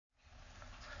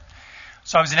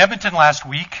So I was in Edmonton last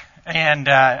week and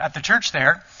at the church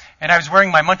there, and I was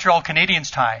wearing my Montreal Canadiens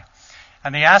tie.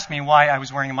 And they asked me why I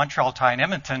was wearing a Montreal tie in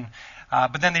Edmonton,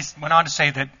 but then they went on to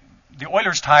say that the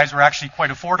Oilers ties were actually quite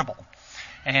affordable.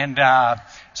 And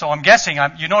so I'm guessing,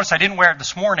 you notice I didn't wear it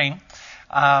this morning.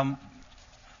 I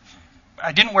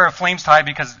didn't wear a Flames tie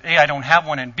because A, I don't have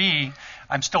one, and B,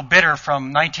 I'm still bitter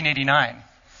from 1989.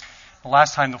 The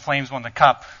last time the Flames won the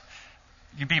Cup.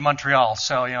 You beat Montreal,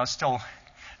 so, still...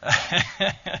 You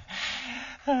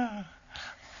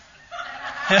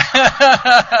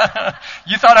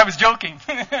thought I was joking.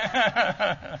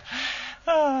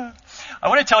 I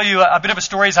want to tell you a bit of a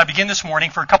story as I begin this morning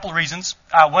for a couple of reasons.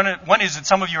 One is that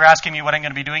some of you are asking me what I'm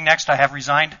going to be doing next. I have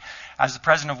resigned as the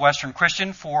president of Western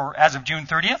Christian as of June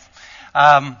 30th.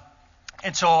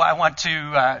 And so I want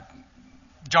to,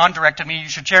 John directed me, you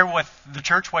should share with the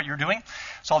church what you're doing.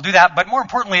 So I'll do that. But more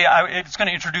importantly, it's going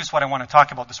to introduce what I want to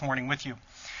talk about this morning with you.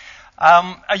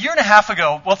 A year and a half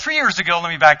ago, 3 years ago,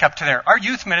 let me back up to there. Our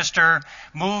youth minister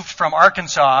moved from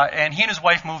Arkansas, and he and his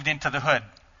wife moved into the Hood,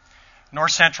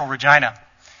 North Central Regina,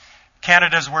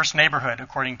 Canada's worst neighborhood,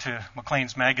 according to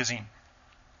Maclean's magazine.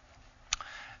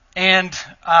 And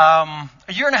a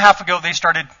year and a half ago, they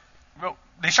started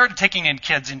taking in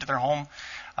kids into their home.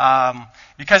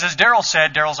 Because as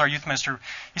Daryl's our youth minister,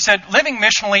 he said, living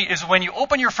missionally is when you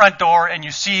open your front door and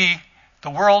you see the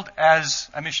world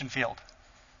as a mission field.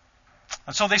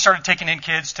 And so they started taking in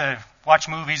kids to watch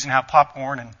movies and have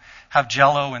popcorn and have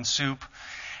Jell-O and soup.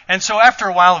 And so after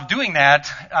a while of doing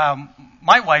that,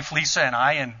 my wife Lisa and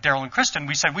I and Daryl and Kristen,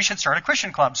 we said we should start a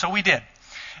Christian club. So we did.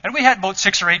 And we had about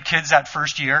 6 or 8 kids that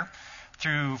first year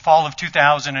through fall of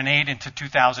 2008 into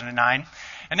 2009.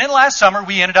 And then last summer,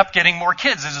 we ended up getting more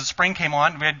kids. As the spring came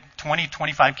on, we had 20,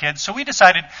 25 kids. So we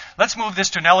decided, let's move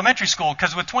this to an elementary school,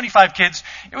 because with 25 kids,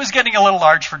 it was getting a little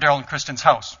large for Daryl and Kristen's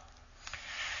house.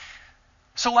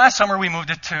 So last summer, we moved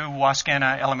it to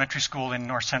Wascana Elementary School in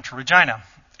North Central Regina.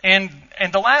 And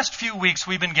the last few weeks,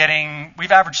 we've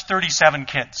averaged 37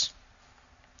 kids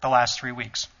the last 3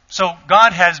 weeks. So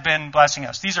God has been blessing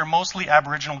us. These are mostly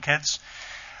Aboriginal kids.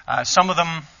 Some of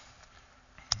them...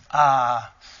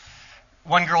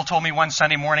 One girl told me one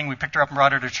Sunday morning, we picked her up and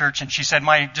brought her to church, and she said,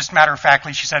 just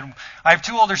matter-of-factly, she said, I have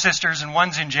 2 older sisters, and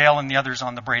one's in jail and the other's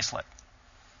on the bracelet.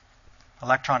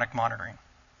 Electronic monitoring.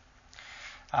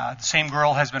 The same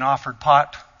girl has been offered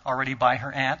pot already by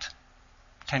her aunt,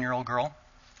 10-year-old girl.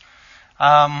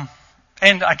 And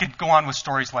I could go on with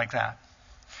stories like that.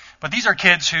 But these are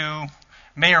kids who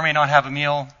may or may not have a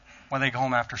meal when they go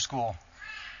home after school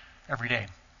every day.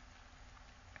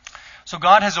 So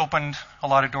God has opened a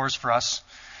lot of doors for us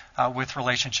with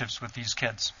relationships with these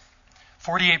kids.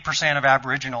 48% of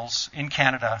Aboriginals in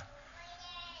Canada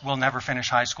will never finish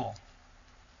high school.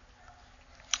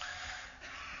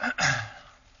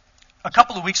 A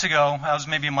couple of weeks ago, that was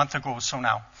maybe a month ago or so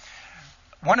now,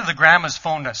 one of the grandmas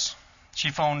phoned us. She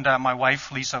phoned my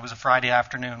wife, Lisa. It was a Friday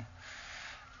afternoon.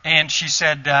 And she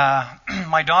said,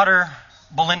 my daughter,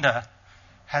 Belinda,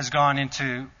 has gone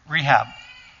into rehab.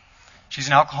 She's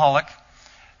an alcoholic.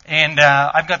 And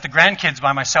I've got the grandkids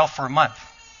by myself for a month.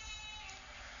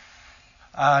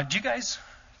 Do you guys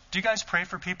pray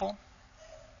for people?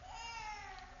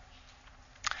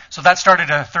 So that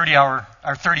started a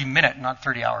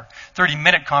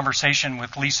 30-minute conversation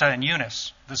with Lisa and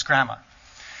Eunice, this grandma.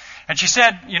 And she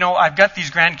said, I've got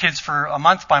these grandkids for a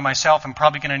month by myself. I'm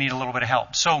probably going to need a little bit of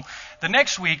help. So the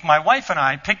next week, my wife and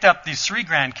I picked up these 3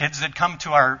 grandkids that come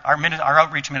to our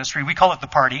outreach ministry. We call it the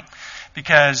party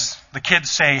because the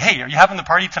kids say, hey, are you having the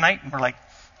party tonight? And we're like,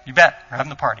 you bet, we're having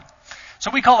the party.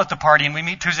 So we call it the party, and we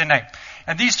meet Tuesday night.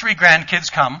 And these 3 grandkids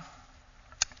come.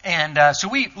 And so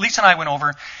Lisa and I went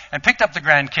over and picked up the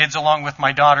grandkids along with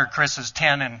my daughter, Chris, is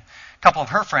 10, and a couple of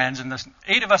her friends. And the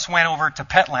 8 of us went over to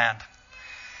Petland.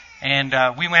 And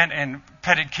we went and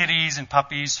petted kitties and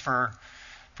puppies for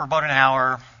about an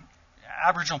hour.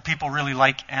 Aboriginal people really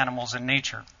like animals and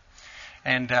nature.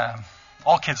 And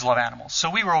all kids love animals. So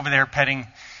we were over there petting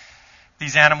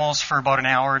these animals for about an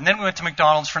hour. And then we went to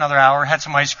McDonald's for another hour, had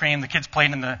some ice cream. The kids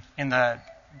played in the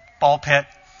ball pit.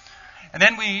 And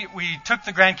then we took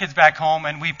the grandkids back home,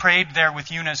 and we prayed there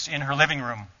with Eunice in her living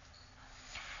room.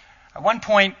 At one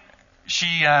point,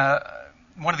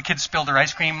 one of the kids spilled her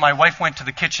ice cream. My wife went to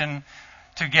the kitchen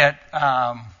to get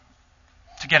a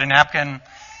napkin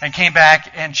and came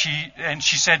back, and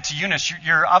she said to Eunice,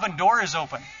 your oven door is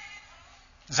open.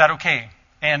 Is that okay?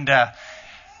 And a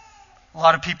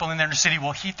lot of people in the inner city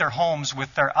will heat their homes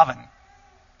with their oven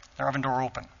door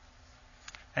open.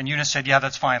 And Eunice said, yeah,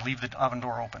 that's fine. Leave the oven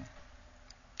door open.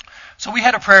 So we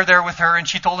had a prayer there with her, and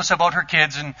she told us about her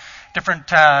kids and different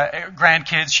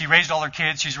grandkids. She raised all her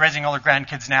kids. She's raising all her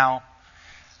grandkids now.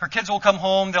 Her kids will come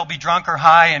home. They'll be drunk or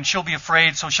high, and she'll be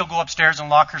afraid. So she'll go upstairs and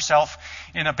lock herself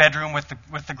in a bedroom with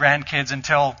the grandkids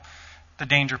until the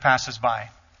danger passes by.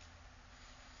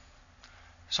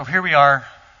 So here we are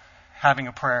having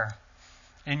a prayer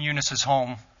in Eunice's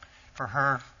home for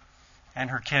her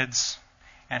and her kids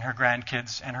and her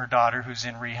grandkids and her daughter who's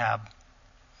in rehab.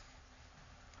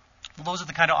 Well, those are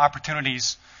the kind of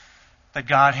opportunities that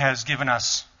God has given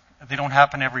us. They don't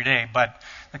happen every day, but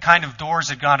the kind of doors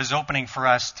that God is opening for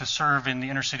us to serve in the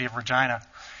inner city of Regina.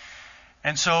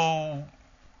 And so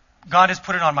God has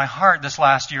put it on my heart this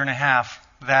last year and a half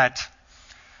that,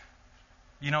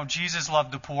 Jesus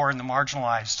loved the poor and the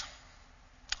marginalized.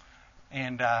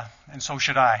 And so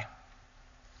should I.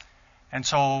 And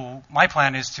so my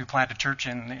plan is to plant a church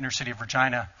in the inner city of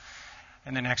Regina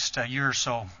in the next year or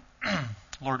so,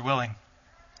 Lord willing.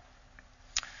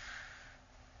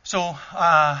 So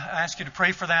I ask you to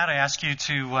pray for that. I ask you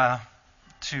to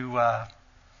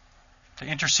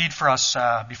intercede for us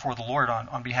before the Lord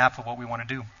on behalf of what we want to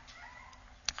do.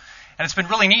 And it's been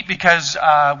really neat because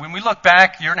when we look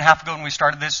back a year and a half ago when we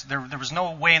started this, there was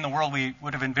no way in the world we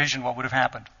would have envisioned what would have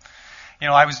happened.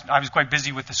 I was quite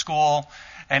busy with the school,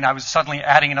 and I was suddenly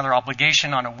adding another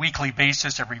obligation on a weekly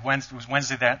basis. Every Wednesday, it was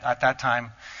Wednesday at that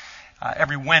time.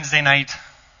 Every Wednesday night,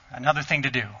 another thing to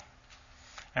do.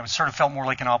 And it sort of felt more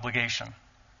like an obligation.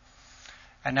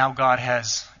 And now God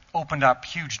has opened up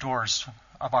huge doors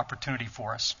of opportunity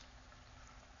for us.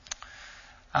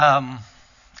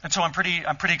 And so I'm pretty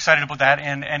excited about that.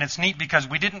 And it's neat because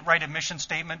we didn't write a mission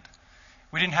statement.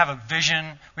 We didn't have a vision.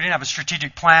 We didn't have a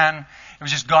strategic plan. It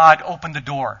was just God opened the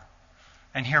door.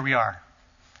 And here we are.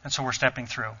 And so we're stepping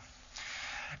through.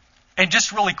 And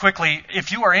just really quickly,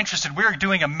 if you are interested, we're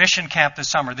doing a mission camp this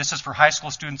summer. This is for high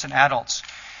school students and adults.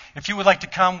 If you would like to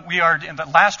come, we are in the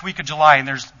last week of July, and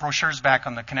there's brochures back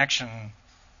on the Connection,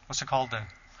 what's it called? The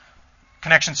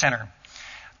Connection Center.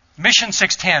 Mission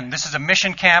 610. This is a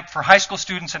mission camp for high school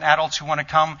students and adults who want to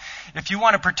come. If you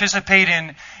want to participate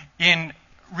in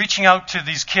reaching out to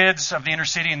these kids of the inner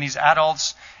city and these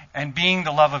adults and being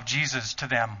the love of Jesus to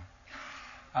them,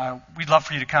 we'd love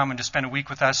for you to come and to spend a week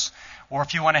with us. Or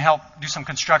if you want to help do some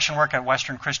construction work at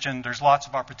Western Christian, there's lots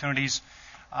of opportunities.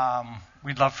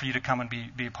 We'd love for you to come and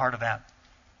be a part of that.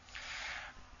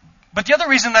 But the other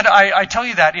reason that I tell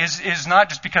you that is not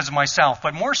just because of myself,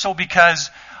 but more so because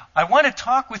I want to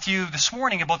talk with you this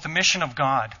morning about the mission of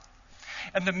God.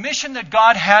 And the mission that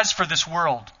God has for this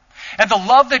world. And the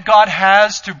love that God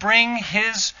has to bring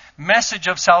His message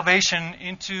of salvation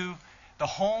into the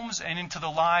homes and into the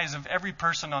lives of every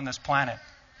person on this planet.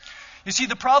 You see,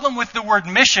 the problem with the word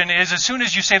mission is as soon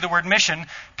as you say the word mission,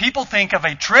 people think of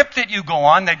a trip that you go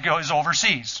on that goes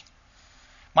overseas.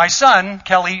 My son,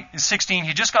 Kelly, is 16.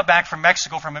 He just got back from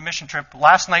Mexico from a mission trip.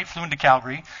 Last night flew into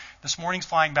Calgary. This morning's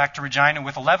flying back to Regina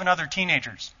with 11 other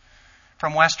teenagers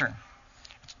from Western.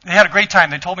 They had a great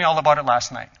time. They told me all about it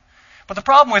last night. But the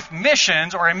problem with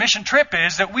missions or a mission trip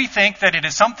is that we think that it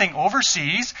is something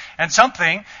overseas and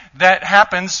something that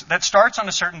happens, that starts on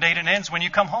a certain date and ends when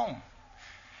you come home.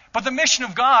 But the mission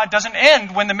of God doesn't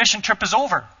end when the mission trip is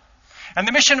over. And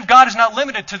the mission of God is not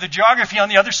limited to the geography on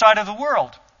the other side of the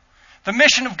world. The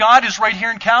mission of God is right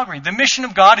here in Calgary. The mission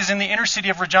of God is in the inner city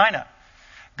of Regina.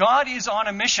 God is on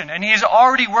a mission, and He is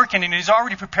already working, and He's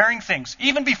already preparing things,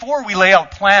 even before we lay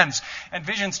out plans and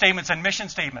vision statements and mission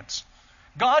statements.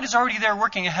 God is already there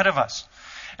working ahead of us.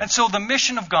 And so the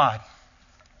mission of God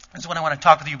is what I want to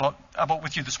talk with you about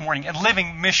with you this morning, and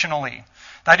living missionally.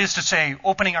 That is to say,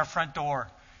 opening our front door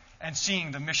and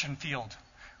seeing the mission field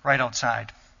right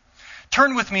outside.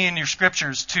 Turn with me in your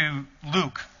scriptures to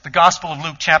Luke, the Gospel of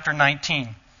Luke, chapter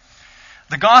 19.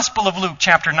 The Gospel of Luke,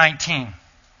 chapter 19.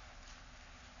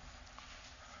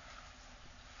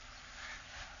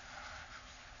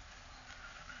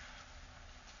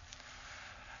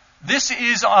 This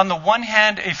is, on the one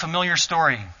hand, a familiar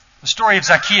story, the story of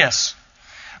Zacchaeus.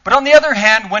 But on the other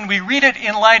hand, when we read it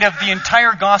in light of the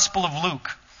entire Gospel of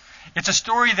Luke, it's a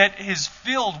story that is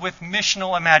filled with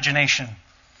missional imagination.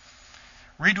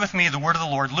 Read with me the word of the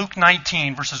Lord, Luke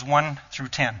 19, verses 1 through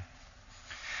 10.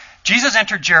 Jesus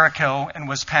entered Jericho and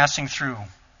was passing through.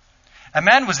 A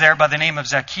man was there by the name of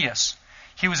Zacchaeus.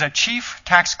 He was a chief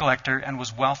tax collector and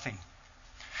was wealthy.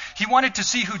 He wanted to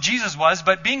see who Jesus was,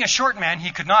 but being a short man,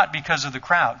 he could not because of the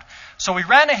crowd. So he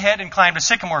ran ahead and climbed a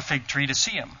sycamore fig tree to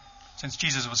see him, since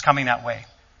Jesus was coming that way.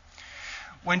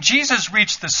 When Jesus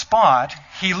reached the spot,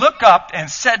 he looked up and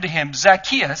said to him,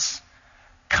 "Zacchaeus,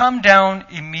 come down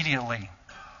immediately.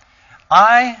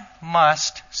 I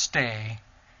must stay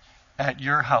at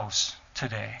your house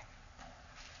today."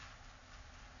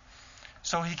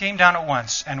 So he came down at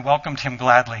once and welcomed him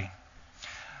gladly.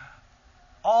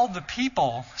 All the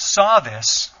people saw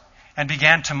this and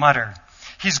began to mutter,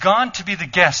 "He's gone to be the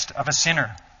guest of a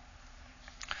sinner."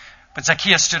 But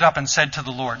Zacchaeus stood up and said to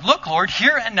the Lord, "Look, Lord,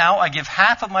 here and now I give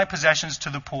half of my possessions to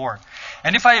the poor.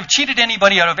 And if I have cheated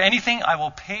anybody out of anything, I will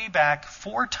pay back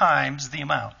 4 times the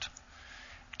amount."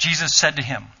 Jesus said to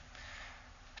him,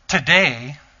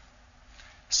 "Today,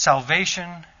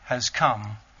 salvation has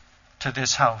come to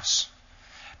this house,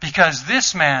 because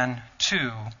this man,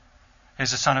 too,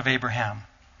 is a son of Abraham.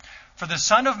 For the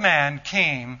Son of Man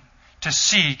came to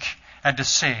seek and to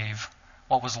save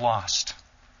what was lost."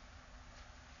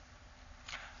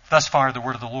 Thus far, the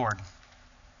word of the Lord.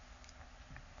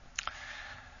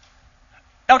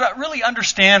 Now, to really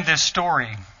understand this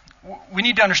story, we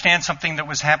need to understand something that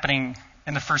was happening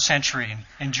in the first century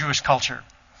in Jewish culture.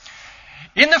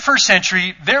 In the first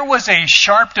century, there was a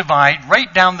sharp divide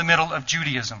right down the middle of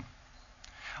Judaism.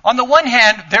 On the one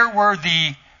hand, there were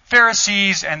the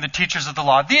Pharisees and the teachers of the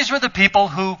law. These were the people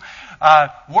who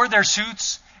wore their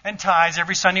suits and ties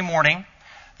every Sunday morning,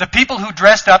 the people who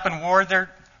dressed up and wore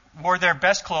their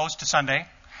best clothes to Sunday,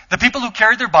 the people who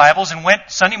carried their Bibles and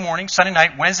went Sunday morning, Sunday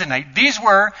night, Wednesday night. These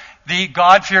were the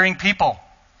God-fearing people,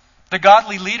 the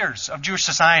godly leaders of Jewish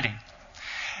society.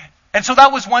 And so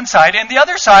that was one side. And the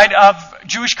other side of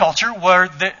Jewish culture were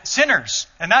the sinners.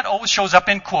 And that always shows up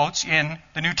in quotes in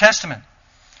the New Testament.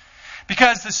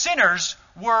 Because the sinners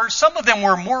some of them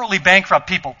were morally bankrupt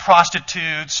people,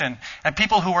 prostitutes and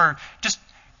people who were just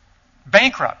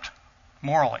bankrupt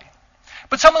morally.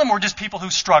 But some of them were just people who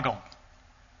struggled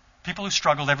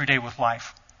every day with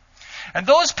life. And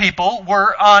those people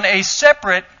were on a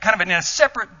separate, in a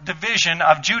separate division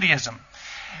of Judaism.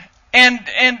 And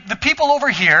the people over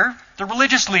here, the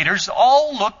religious leaders,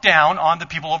 all looked down on the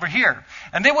people over here.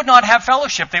 And they would not have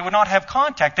fellowship. They would not have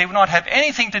contact. They would not have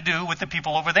anything to do with the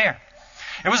people over there.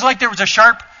 It was like there was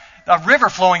a river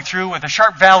flowing through with a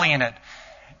sharp valley in it.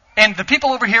 And the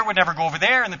people over here would never go over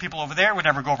there, and the people over there would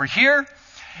never go over here.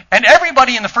 And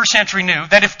everybody in the first century knew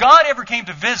that if God ever came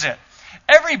to visit,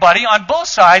 everybody on both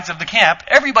sides of the camp,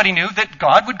 everybody knew that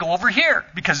God would go over here,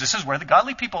 because this is where the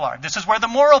godly people are. This is where the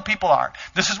moral people are.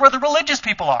 This is where the religious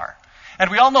people are. And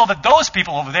we all know that those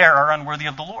people over there are unworthy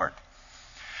of the Lord.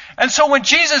 And so when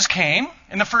Jesus came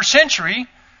in the first century,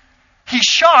 he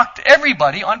shocked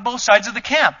everybody on both sides of the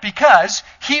camp, because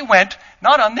he went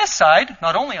not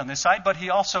only on this side, but he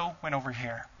also went over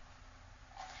here.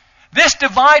 This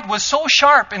divide was so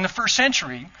sharp in the first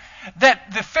century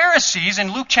that the Pharisees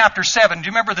in Luke chapter 7, do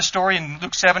you remember the story in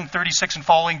Luke 7:36 and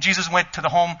following? Jesus went to the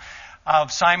home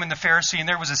of Simon the Pharisee, and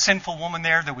there was a sinful woman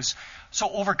there that was so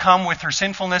overcome with her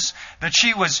sinfulness that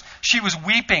she was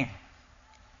weeping.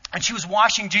 And she was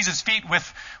washing Jesus' feet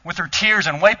with her tears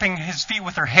and wiping his feet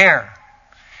with her hair.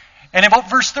 And about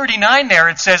verse 39 there,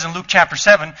 it says in Luke chapter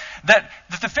 7, that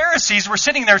the Pharisees were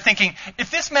sitting there thinking, if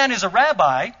this man is a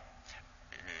rabbi,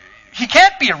 he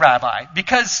can't be a rabbi,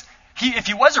 because if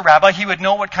he was a rabbi, he would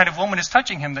know what kind of woman is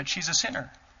touching him, that she's a sinner.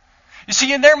 You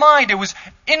see, in their mind, it was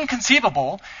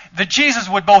inconceivable that Jesus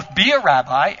would both be a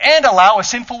rabbi and allow a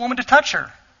sinful woman to touch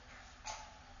her.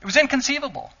 It was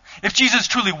inconceivable. If Jesus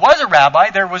truly was a rabbi,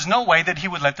 there was no way that he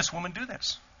would let this woman do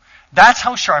this. That's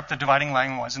how sharp the dividing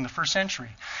line was in the first century.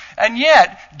 And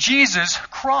yet, Jesus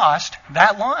crossed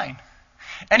that line.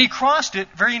 And he crossed it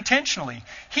very intentionally.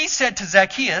 He said to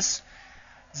Zacchaeus,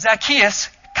 "Zacchaeus,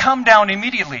 come down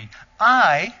immediately.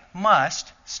 I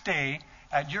must stay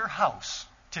at your house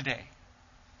today."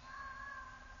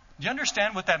 Do you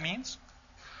understand what that means?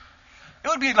 It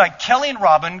would be like Kelly and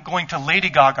Robin going to Lady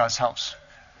Gaga's house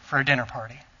for a dinner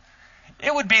party.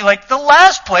 It would be like the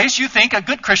last place you think a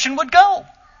good Christian would go.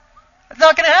 It's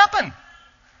not going to happen.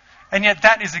 And yet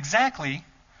that is exactly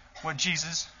what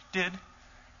Jesus did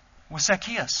with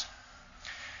Zacchaeus.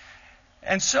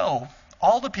 And so,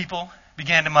 all the people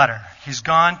began to mutter, "He's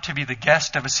gone to be the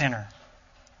guest of a sinner."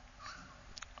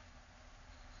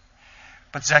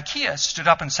 But Zacchaeus stood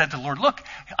up and said to the Lord, "Look,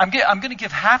 I'm going to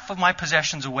give half of my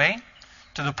possessions away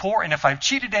to the poor, and if I've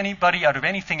cheated anybody out of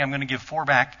anything, I'm going to give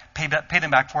pay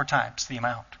them back 4 times the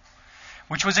amount."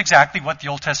 Which was exactly what the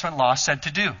Old Testament law said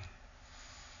to do.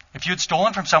 If you had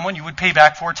stolen from someone, you would pay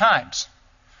back 4 times.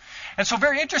 And so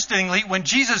very interestingly, when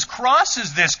Jesus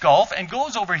crosses this gulf and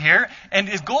goes over here and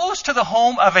it goes to the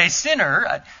home of a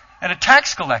sinner and a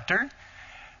tax collector,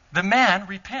 the man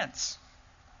repents.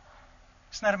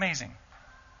 Isn't that amazing?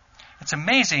 It's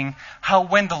amazing how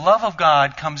when the love of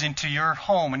God comes into your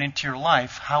home and into your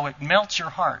life, how it melts your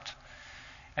heart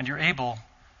and you're able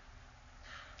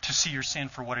to see your sin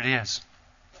for what it is.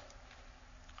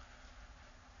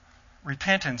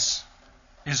 repentance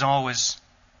is always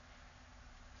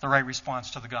the right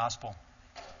response to the gospel.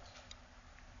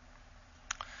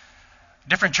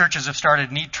 Different churches have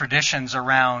started neat traditions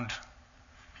around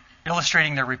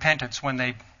illustrating their repentance when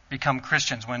they become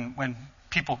Christians, when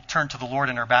people turn to the Lord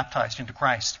and are baptized into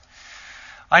Christ.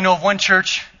 I know of one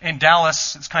church in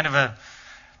Dallas. It's kind of a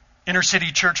inner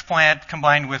city church plant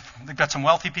combined with, they've got some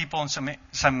wealthy people and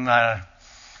some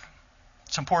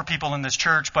poor people in this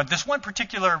church. But this one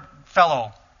particular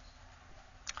fellow,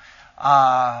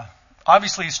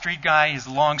 obviously a street guy, his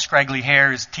long scraggly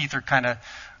hair, his teeth are kind of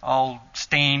all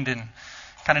stained and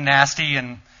kind of nasty.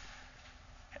 And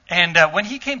when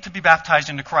he came to be baptized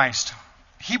into Christ,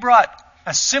 he brought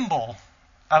a symbol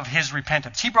of his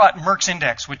repentance. He brought Merck's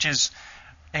Index, which is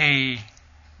a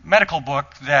medical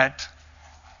book that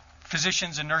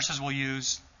physicians and nurses will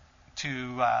use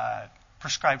to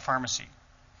prescribe pharmacy.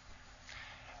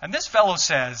 And this fellow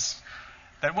says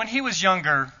that when he was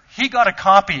younger, he got a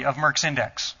copy of Merck's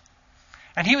Index.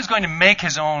 And he was going to make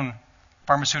his own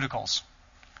pharmaceuticals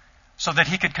so that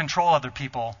he could control other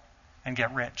people and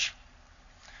get rich.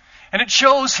 And it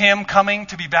shows him coming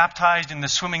to be baptized in the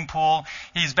swimming pool.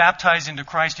 He's baptized into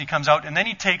Christ. He comes out, and then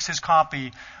he takes his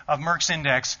copy of Merck's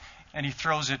Index and he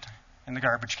throws it in the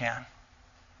garbage can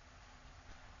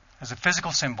as a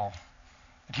physical symbol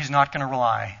that he's not going to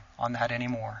rely on that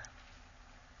anymore.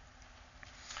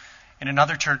 In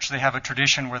another church, they have a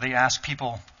tradition where they ask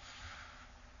people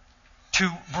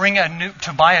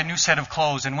to buy a new set of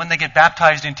clothes, and when they get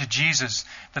baptized into Jesus,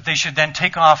 that they should then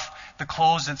take off the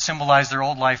clothes that symbolize their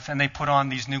old life, and they put on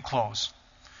these new clothes.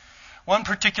 One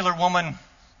particular woman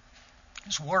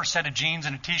just wore a set of jeans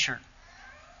and a t-shirt.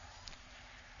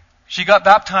 She got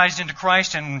baptized into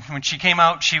Christ, and when she came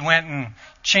out, she went and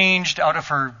changed out of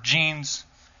her jeans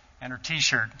and her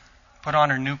t-shirt, put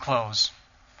on her new clothes.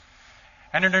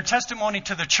 And in her testimony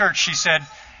to the church, she said,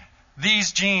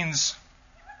 "These jeans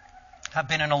have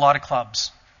been in a lot of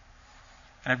clubs,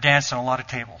 and I've danced on a lot of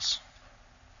tables.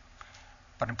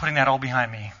 But I'm putting that all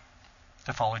behind me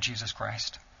to follow Jesus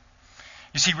Christ."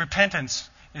 You see, repentance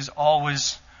is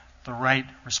always the right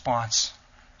response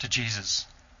to Jesus.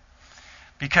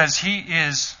 Because He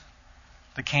is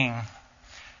the King.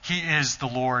 He is the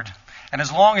Lord. And as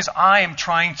long as I am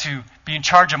trying to be in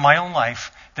charge of my own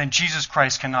life, then Jesus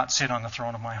Christ cannot sit on the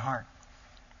throne of my heart.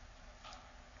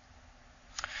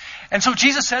 And so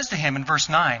Jesus says to him in verse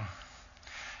 9,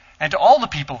 and to all the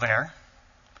people there,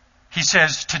 He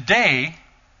says, "Today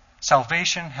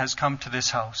salvation has come to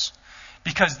this house,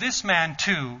 because this man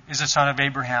too is a son of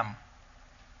Abraham."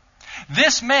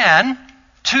 This man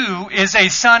too is a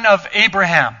son of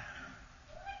Abraham.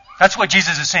 That's what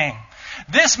Jesus is saying.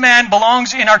 This man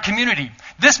belongs in our community.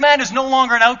 This man is no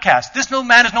longer an outcast. This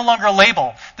man is no longer a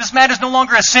label. This man is no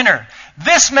longer a sinner.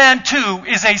 This man too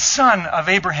is a son of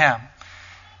Abraham.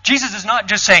 Jesus is not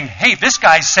just saying, hey, this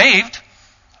guy's saved.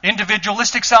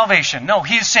 Individualistic salvation. No,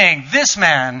 He is saying this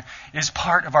man is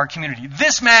part of our community.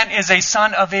 This man is a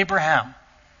son of Abraham.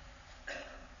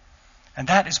 And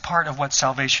that is part of what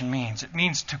salvation means. It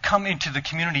means to come into the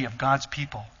community of God's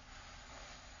people.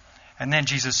 And then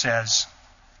Jesus says,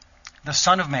 the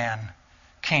Son of Man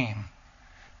came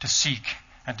to seek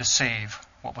and to save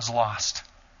what was lost.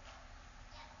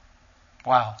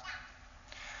 Wow.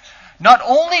 Not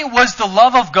only was the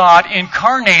love of God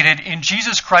incarnated in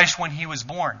Jesus Christ when He was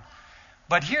born,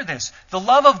 but hear this, the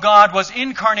love of God was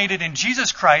incarnated in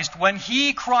Jesus Christ when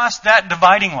He crossed that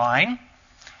dividing line,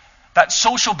 that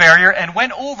social barrier, and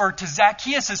went over to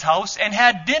Zacchaeus' house and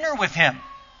had dinner with him.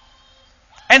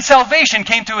 And salvation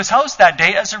came to his house that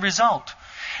day as a result.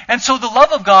 And so the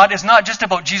love of God is not just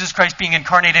about Jesus Christ being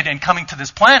incarnated and coming to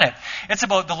this planet. It's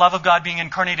about the love of God being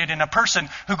incarnated in a person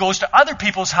who goes to other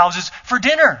people's houses for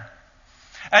dinner.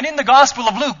 And in the Gospel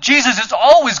of Luke, Jesus is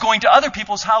always going to other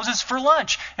people's houses for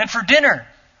lunch and for dinner.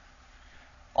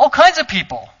 All kinds of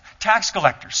people. Tax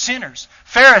collectors, sinners,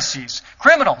 Pharisees,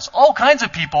 criminals, all kinds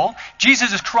of people.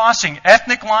 Jesus is crossing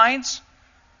ethnic lines,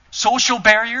 social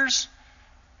barriers,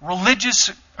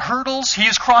 religious hurdles. He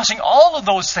is crossing all of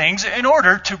those things in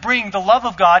order to bring the love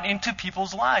of God into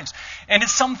people's lives. And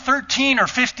it's some 13 or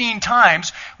 15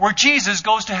 times where Jesus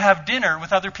goes to have dinner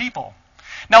with other people.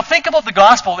 Now think about the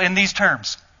gospel in these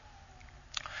terms.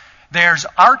 There's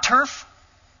our turf.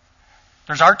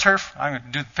 There's our turf. I'm going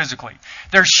to do it physically.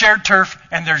 There's shared turf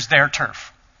and there's their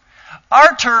turf.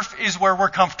 Our turf is where we're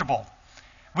comfortable.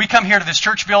 We come here to this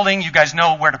church building. You guys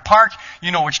know where to park.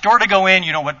 You know which door to go in.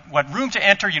 You know what room to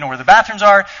enter. You know where the bathrooms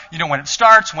are. You know when it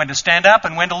starts, when to stand up,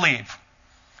 and when to leave.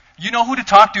 You know who to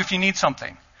talk to if you need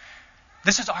something.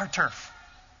 This is our turf.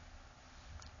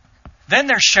 Then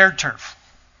there's shared turf.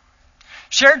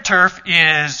 Shared turf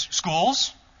is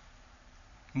schools,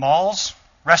 malls,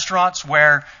 restaurants,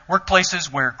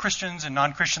 workplaces where Christians and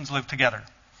non-Christians live together.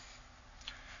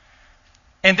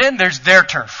 And then there's their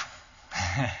turf.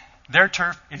 Their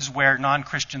turf is where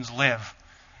non-Christians live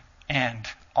and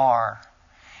are,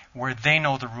 where they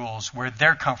know the rules, where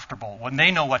they're comfortable, when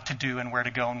they know what to do and where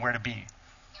to go and where to be.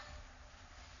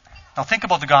 Now think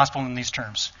about the gospel in these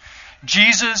terms.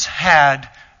 Jesus had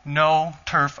no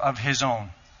turf of his own.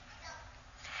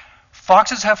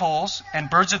 Foxes have holes and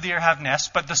birds of the air have nests,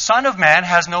 but the Son of Man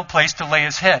has no place to lay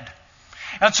his head.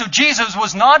 And so Jesus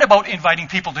was not about inviting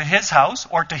people to his house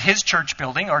or to his church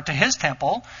building or to his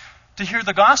temple to hear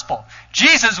the gospel.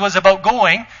 Jesus was about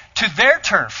going to their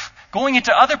turf, going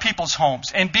into other people's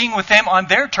homes and being with them on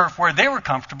their turf where they were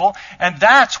comfortable, and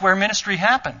that's where ministry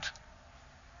happened.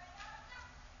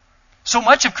 So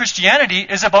much of Christianity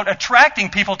is about attracting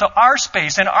people to our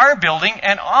space and our building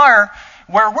and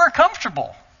where we're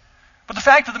comfortable. But the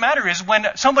fact of the matter is, when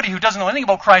somebody who doesn't know anything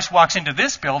about Christ walks into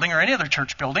this building or any other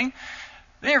church building,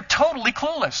 they are totally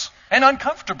clueless and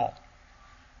uncomfortable.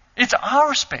 It's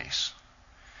our space.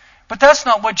 But that's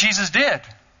not what Jesus did.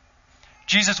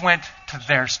 Jesus went to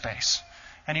their space,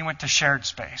 and he went to shared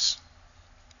space.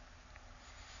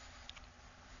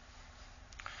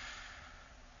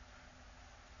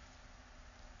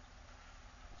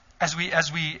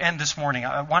 As we end this morning,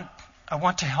 I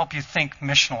want to help you think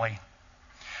missionally.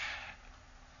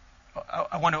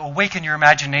 I want to awaken your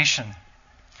imagination.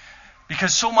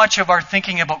 Because so much of our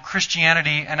thinking about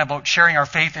Christianity and about sharing our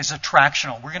faith is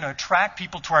attractional. We're going to attract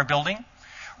people to our building.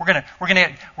 We're going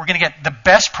to get the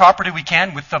best property we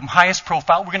can with the highest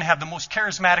profile. We're going to have the most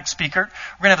charismatic speaker.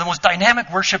 We're going to have the most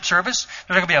dynamic worship service.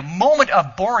 There's going to be a moment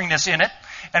of boringness in it.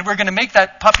 And we're going to make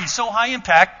that puppy so high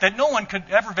impact that no one could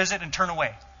ever visit and turn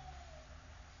away.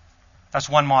 That's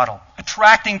one model.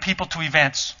 Attracting people to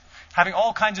events. Having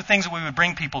all kinds of things that we would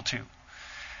bring people to.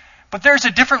 But there's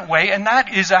a different way, and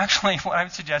that is actually what I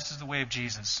would suggest is the way of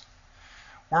Jesus.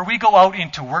 Where we go out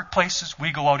into workplaces,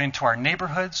 we go out into our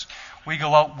neighborhoods, we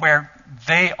go out where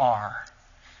they are.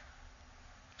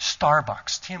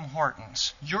 Starbucks, Tim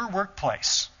Hortons, your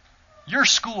workplace, your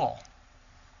school,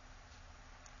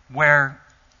 where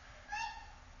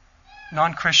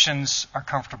non-Christians are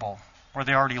comfortable, where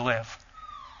they already live.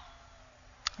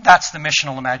 That's the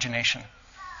missional imagination.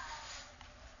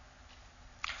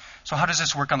 So how does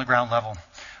this work on the ground level?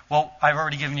 Well, I've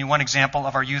already given you one example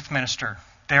of our youth minister,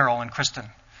 Daryl and Kristen,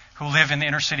 who live in the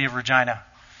inner city of Regina.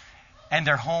 And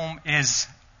their home is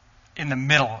in the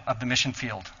middle of the mission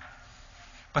field.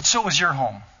 But so is your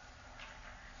home.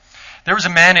 There was a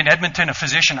man in Edmonton, a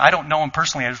physician. I don't know him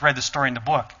personally. I just read the story in the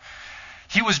book.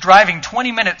 He was driving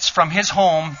 20 minutes from his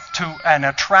home to an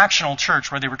attractional church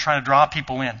where they were trying to draw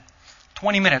people in.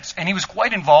 20 minutes. And he was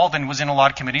quite involved and was in a lot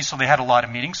of committees, so they had a lot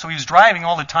of meetings. So he was driving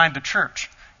all the time to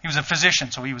church. He was a physician,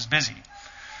 so he was busy.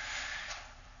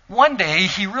 One day,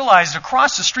 he realized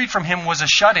across the street from him was a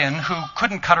shut-in who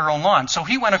couldn't cut her own lawn. So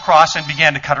he went across and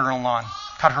began to cut her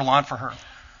lawn for her.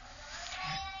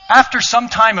 After some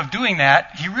time of doing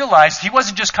that, he realized he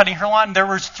wasn't just cutting her lawn. There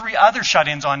was 3 other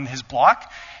shut-ins on his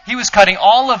block. He was cutting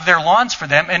all of their lawns for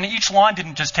them, and each lawn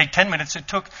didn't just take 10 minutes. It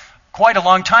took quite a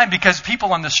long time because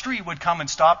people on the street would come and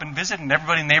stop and visit, and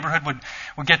everybody in the neighborhood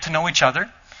would get to know each other.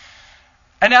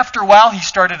 And after a while, he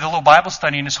started a little Bible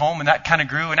study in his home, and that kind of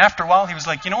grew. And after a while, he was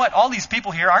like, you know what? All these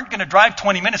people here aren't going to drive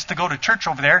 20 minutes to go to church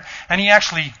over there. And he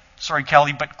actually, sorry,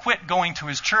 Kelly, but quit going to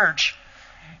his church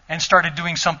and started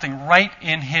doing something right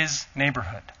in his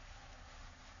neighborhood.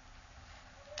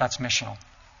 That's missional.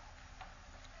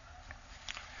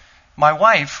 My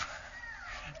wife,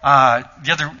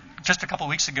 just a couple of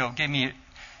weeks ago,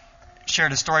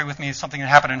 shared a story with me, something that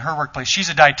happened in her workplace. She's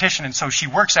a dietitian, and so she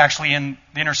works actually in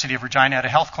the inner city of Regina at a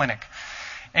health clinic.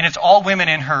 And it's all women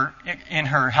in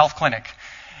her health clinic.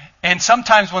 And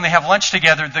sometimes when they have lunch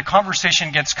together, the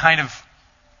conversation gets kind of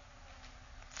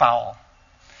foul.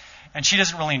 And she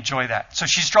doesn't really enjoy that. So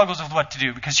she struggles with what to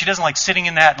do because she doesn't like sitting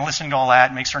in that and listening to all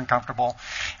that. It makes her uncomfortable.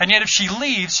 And yet if she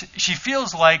leaves, she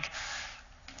feels like,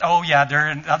 oh yeah, they're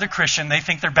another Christian. They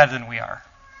think they're better than we are.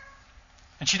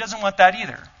 And she doesn't want that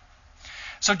either.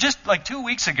 So just like 2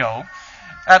 weeks ago,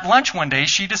 at lunch one day,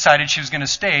 she decided she was going to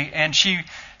stay, and she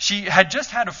had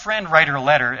just had a friend write her a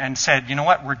letter and said, you know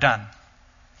what, we're done.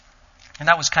 And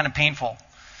that was kind of painful.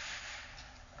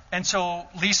 And so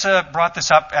Lisa brought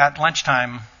this up at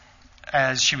lunchtime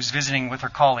as she was visiting with her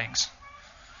colleagues.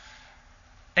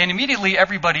 And immediately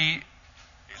everybody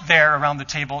there around the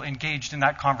table engaged in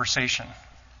that conversation.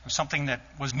 It was something that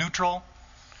was neutral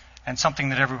and something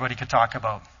that everybody could talk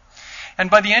about. And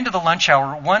by the end of the lunch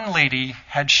hour, one lady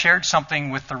had shared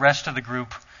something with the rest of the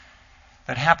group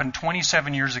that happened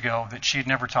 27 years ago that she had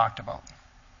never talked about.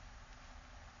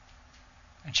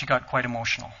 And she got quite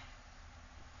emotional.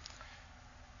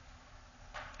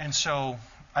 And so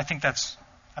I think that's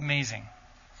amazing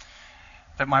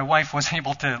that my wife was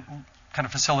able to kind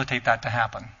of facilitate that to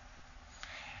happen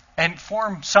and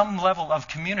form some level of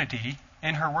community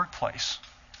in her workplace.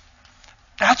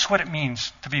 That's what it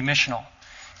means to be missional.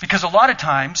 Because a lot of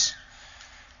times,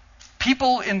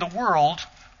 people in the world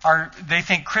they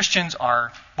think Christians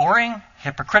are boring,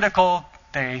 hypocritical,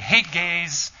 they hate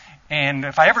gays, and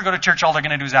if I ever go to church, all they're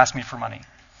going to do is ask me for money.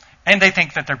 And they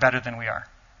think that they're better than we are.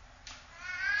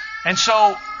 And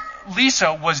so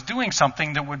Lisa was doing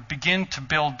something that would begin to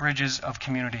build bridges of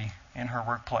community in her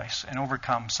workplace and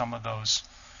overcome some of those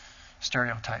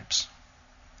stereotypes.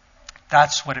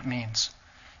 That's what it means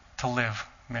to live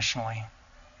missionally.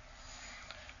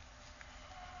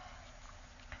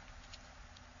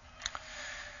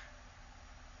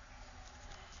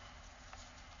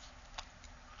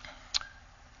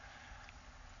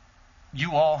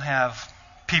 You all have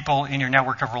people in your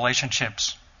network of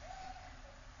relationships.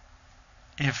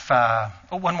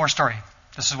 One more story.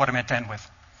 This is what I meant to end with.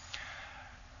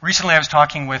 Recently I was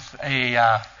talking with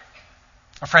a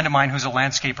friend of mine who's a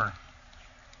landscaper.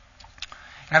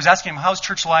 And I was asking him, how's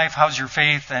church life? How's your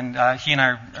faith? And he and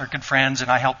I are good friends,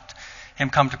 and I helped him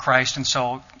come to Christ. And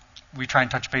so we try and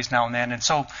touch base now and then. And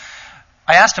so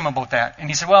I asked him about that. And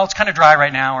he said, well, it's kind of dry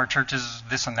right now. Our church is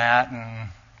this and that. And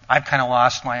I've kind of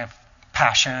lost my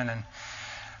passion. And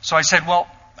so I said, well,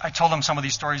 I told him some of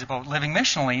these stories about living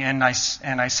missionally. And I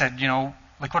said,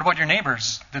 like, what about your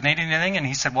neighbors? Did they do anything? And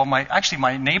he said, well,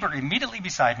 my neighbor immediately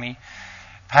beside me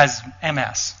has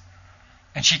MS.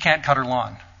 And she can't cut her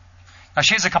lawn. Now,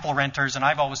 she has a couple of renters, and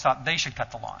I've always thought they should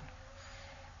cut the lawn.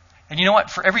 And you know what?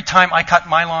 For every time I cut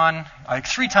my lawn,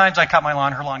 3 times I cut my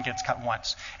lawn, her lawn gets cut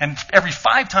once. And every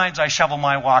 5 times I shovel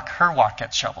my walk, her walk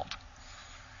gets shoveled.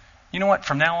 You know what?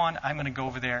 From now on, I'm going to go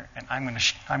over there, and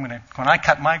when I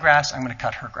cut my grass, I'm going to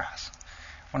cut her grass.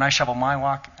 When I shovel my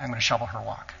walk, I'm going to shovel her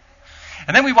walk.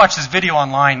 And then we watched this video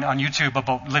online on YouTube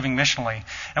about living missionally.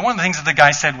 And one of the things that the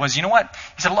guy said was, you know what?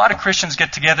 He said a lot of Christians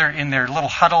get together in their little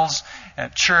huddles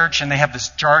at church, and they have this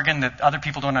jargon that other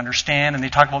people don't understand, and they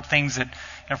talk about things that,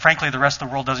 frankly, the rest of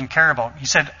the world doesn't care about. He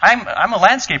said, I'm a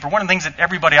landscaper. One of the things that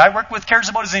everybody I work with cares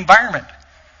about is the environment.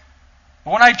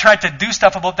 But when I tried to do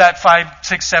stuff about that 5,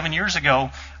 6, 7 years ago,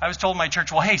 I was told in my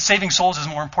church, well, hey, saving souls is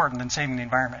more important than saving the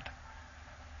environment.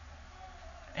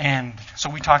 And so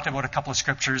we talked about a couple of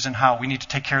scriptures and how we need to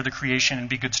take care of the creation and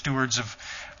be good stewards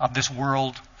of this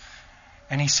world.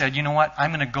 And he said, you know what?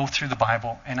 I'm going to go through the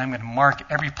Bible and I'm going to mark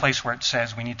every place where it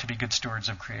says we need to be good stewards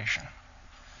of creation.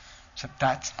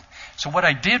 So what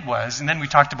I did was, and then we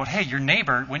talked about, hey, your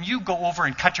neighbor, when you go over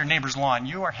and cut your neighbor's lawn,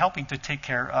 you are helping to take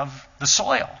care of the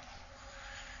soil.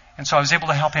 And so I was able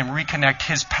to help him reconnect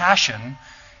his passion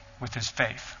with his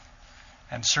faith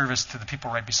and service to the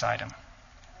people right beside him.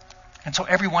 And so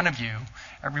every one of you,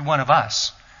 every one of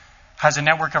us, has a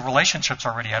network of relationships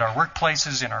already at our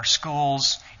workplaces, in our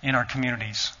schools, in our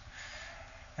communities.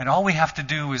 And all we have to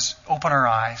do is open our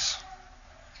eyes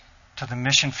to the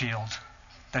mission field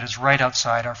that is right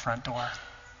outside our front door.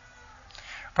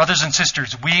 Brothers and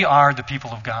sisters, we are the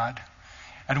people of God,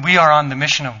 and we are on the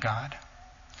mission of God.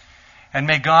 And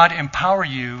may God empower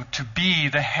you to be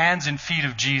the hands and feet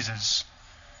of Jesus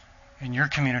in your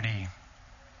community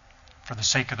for the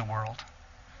sake of the world.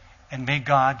 And may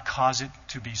God cause it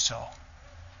to be so.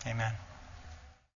 Amen.